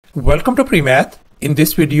Welcome to PreMath. In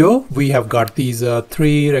this video, we have got these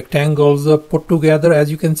three rectangles put together,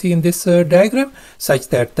 as you can see in this diagram, such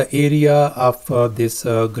that the area of this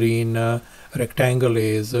green rectangle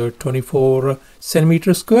is 24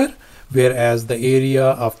 centimeters square, whereas the area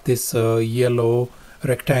of this yellow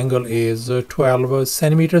rectangle is 12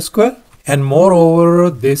 centimeters square. And moreover,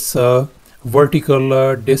 this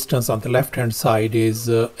vertical distance on the left hand side is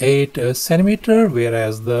 8 centimeter,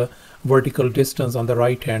 whereas the vertical distance on the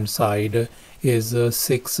right hand side is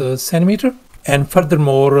 6 centimeter. And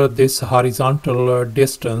furthermore, this horizontal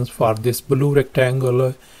distance for this blue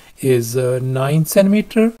rectangle is 9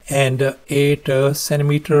 centimeter and 8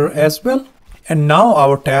 centimeter as well. And now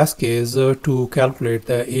our task is to calculate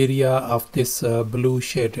the area of this blue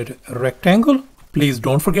shaded rectangle. Please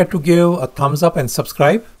don't forget to give a thumbs up and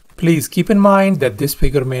subscribe. Please keep in mind that this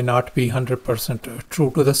figure may not be 100%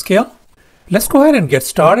 true to the scale. Let's go ahead and get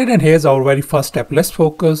started, and here's our very first step. Let's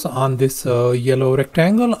focus on this yellow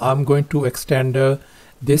rectangle. I'm going to extend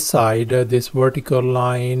this side, this vertical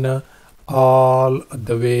line all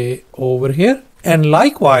the way over here. And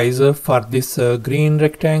likewise for this green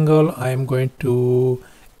rectangle, I'm going to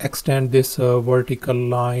extend this vertical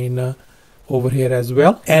line over here as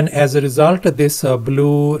well. And as a result, this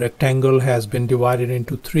blue rectangle has been divided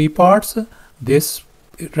into three parts: this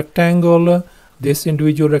rectangle, this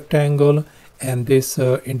individual rectangle, and this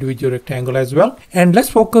individual rectangle as well. And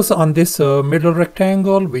let's focus on this middle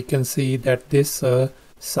rectangle. We can see that this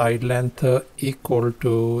side length equal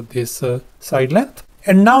to this side length.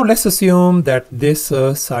 And now let's assume that this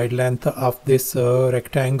side length of this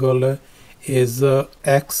rectangle is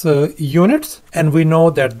x units, and we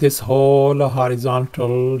know that this whole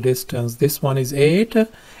horizontal distance, this one is 8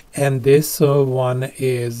 and this one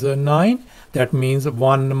is 9. That means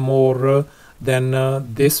one more than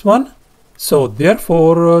this one. So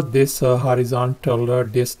therefore this horizontal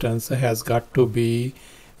distance has got to be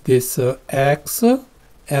this x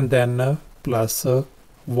and then plus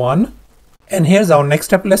 1. And here's our next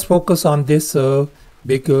step. Let's focus on this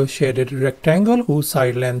big shaded rectangle whose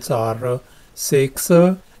side lengths are 6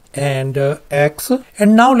 and x.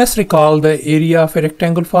 And now let's recall the area of a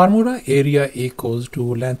rectangle formula. Area equals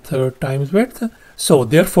to length times width. So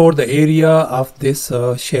therefore the area of this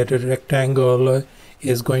shaded rectangle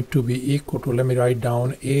is going to be equal to, let me write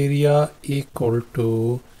down, area equal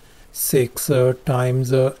to 6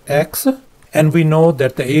 times x. And we know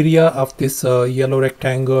that the area of this yellow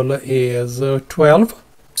rectangle is 12.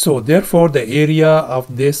 So therefore the area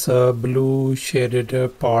of this blue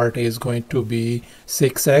shaded part is going to be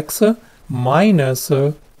 6x minus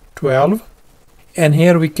 12. And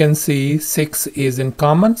here we can see 6 is in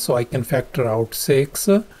common, so I can factor out 6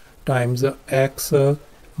 times x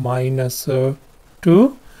minus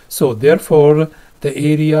 2. So therefore the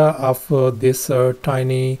area of this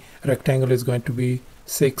tiny rectangle is going to be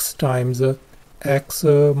 6 times x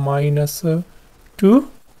minus 2.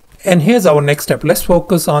 And here's our next step. Let's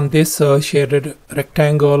focus on this shaded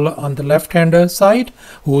rectangle on the left hand side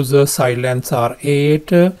whose side lengths are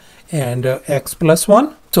 8 and x plus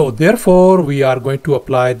 1. So therefore we are going to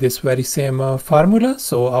apply this very same formula.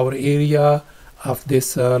 So our area of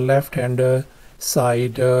this left hand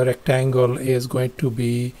side rectangle is going to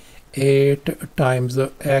be 8 times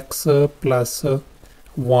x plus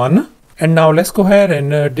 1. And now let's go ahead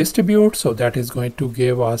and distribute. So that is going to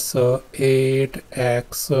give us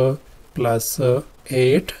 8x plus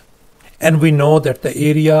 8. And we know that the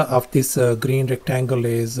area of this green rectangle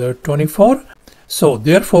is 24. So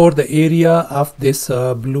therefore the area of this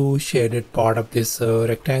blue shaded part of this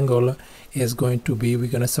rectangle is going to be, we're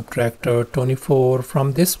going to subtract 24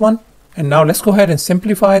 from this one. And now let's go ahead and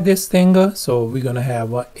simplify this thing. So we're going to have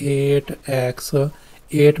 8x,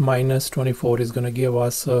 8 minus 24 is going to give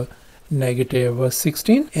us negative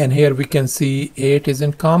 16. And here we can see 8 is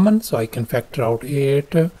in common, so I can factor out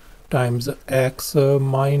 8 times x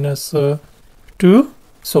minus 2.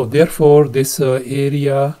 So therefore this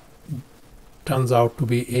area turns out to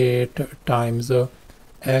be 8 times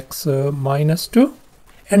x minus 2.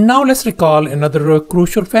 And now let's recall another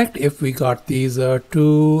crucial fact. If we got these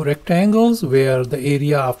two rectangles where the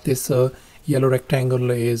area of this yellow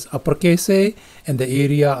rectangle is uppercase A and the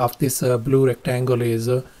area of this blue rectangle is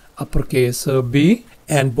uppercase B,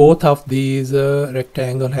 and both of these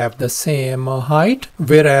rectangles have the same height,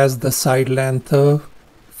 whereas the side length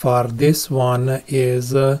for this one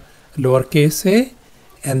is lowercase a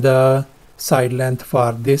and the side length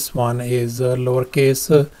for this one is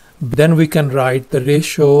lowercase. Then we can write the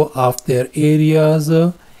ratio of their areas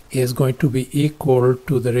is going to be equal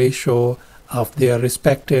to the ratio of their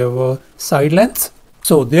respective side lengths.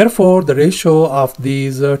 So therefore the ratio of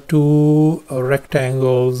these two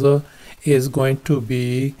rectangles is going to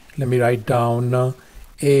be, let me write down,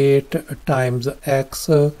 8 times x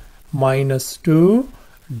minus 2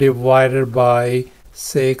 divided by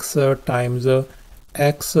 6 times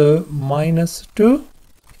x minus 2.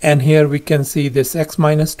 And here we can see this x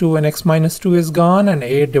minus 2 and x minus 2 is gone, and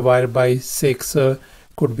 8 divided by 6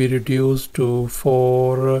 could be reduced to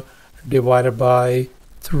 4 divided by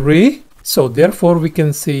 3. So therefore we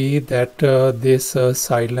can see that this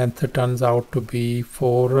side length turns out to be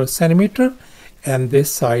 4 centimeter, and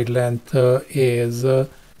this side length is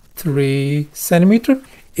 3 centimeter.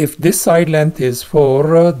 If this side length is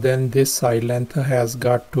 4, then this side length has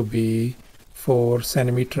got to be 4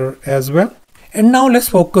 centimeter as well. And now let's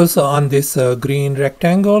focus on this green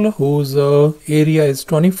rectangle whose area is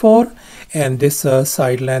 24, and this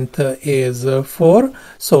side length is 4.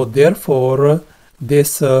 So therefore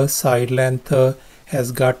this side length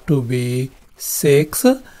has got to be 6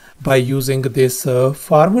 by using this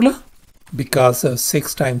formula, because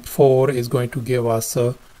 6 times 4 is going to give us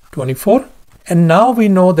 24. And now we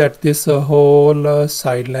know that this whole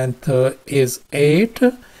side length is 8,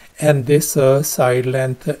 and this side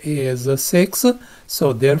length is 6.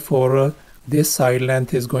 So therefore this side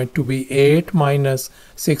length is going to be 8 minus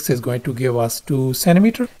 6 is going to give us 2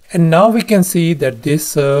 centimeter. And now we can see that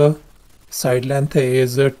this side length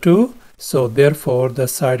is 2. So therefore the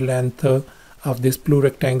side length of this blue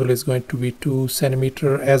rectangle is going to be 2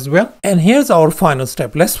 centimeter as well. And here's our final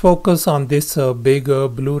step. Let's focus on this big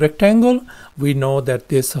blue rectangle. We know that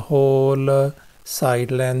this whole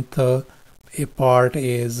side length part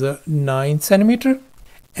is 9 centimeter,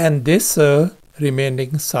 and this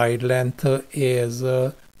remaining side length is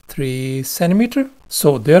 3 centimeter.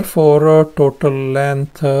 So therefore total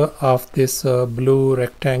length of this blue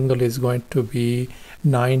rectangle is going to be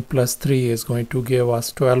 9 plus 3 is going to give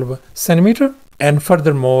us 12 centimeter. And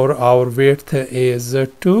furthermore our width is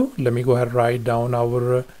 2. Let me go ahead and write down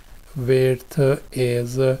our width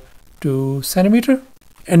is 2 centimeter.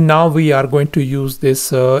 And now we are going to use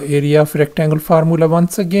this area of rectangle formula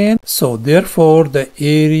once again. So therefore the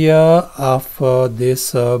area of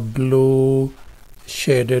this blue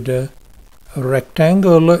shaded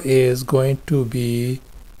rectangle is going to be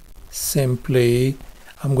simply,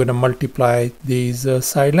 I'm going to multiply these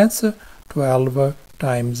side lengths, 12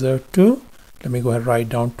 times 2. Let me go ahead and write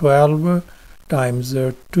down 12 times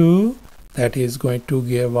 2. That is going to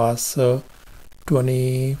give us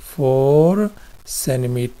 24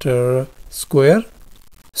 centimeter square.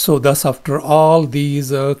 So thus after all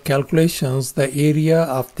these calculations, the area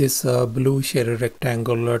of this blue shaded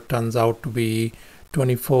rectangle turns out to be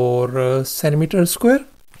 24 centimeter square.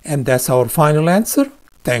 And that's our final answer.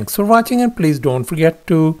 Thanks for watching, and please don't forget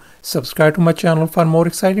to subscribe to my channel for more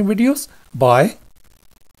exciting videos. Bye.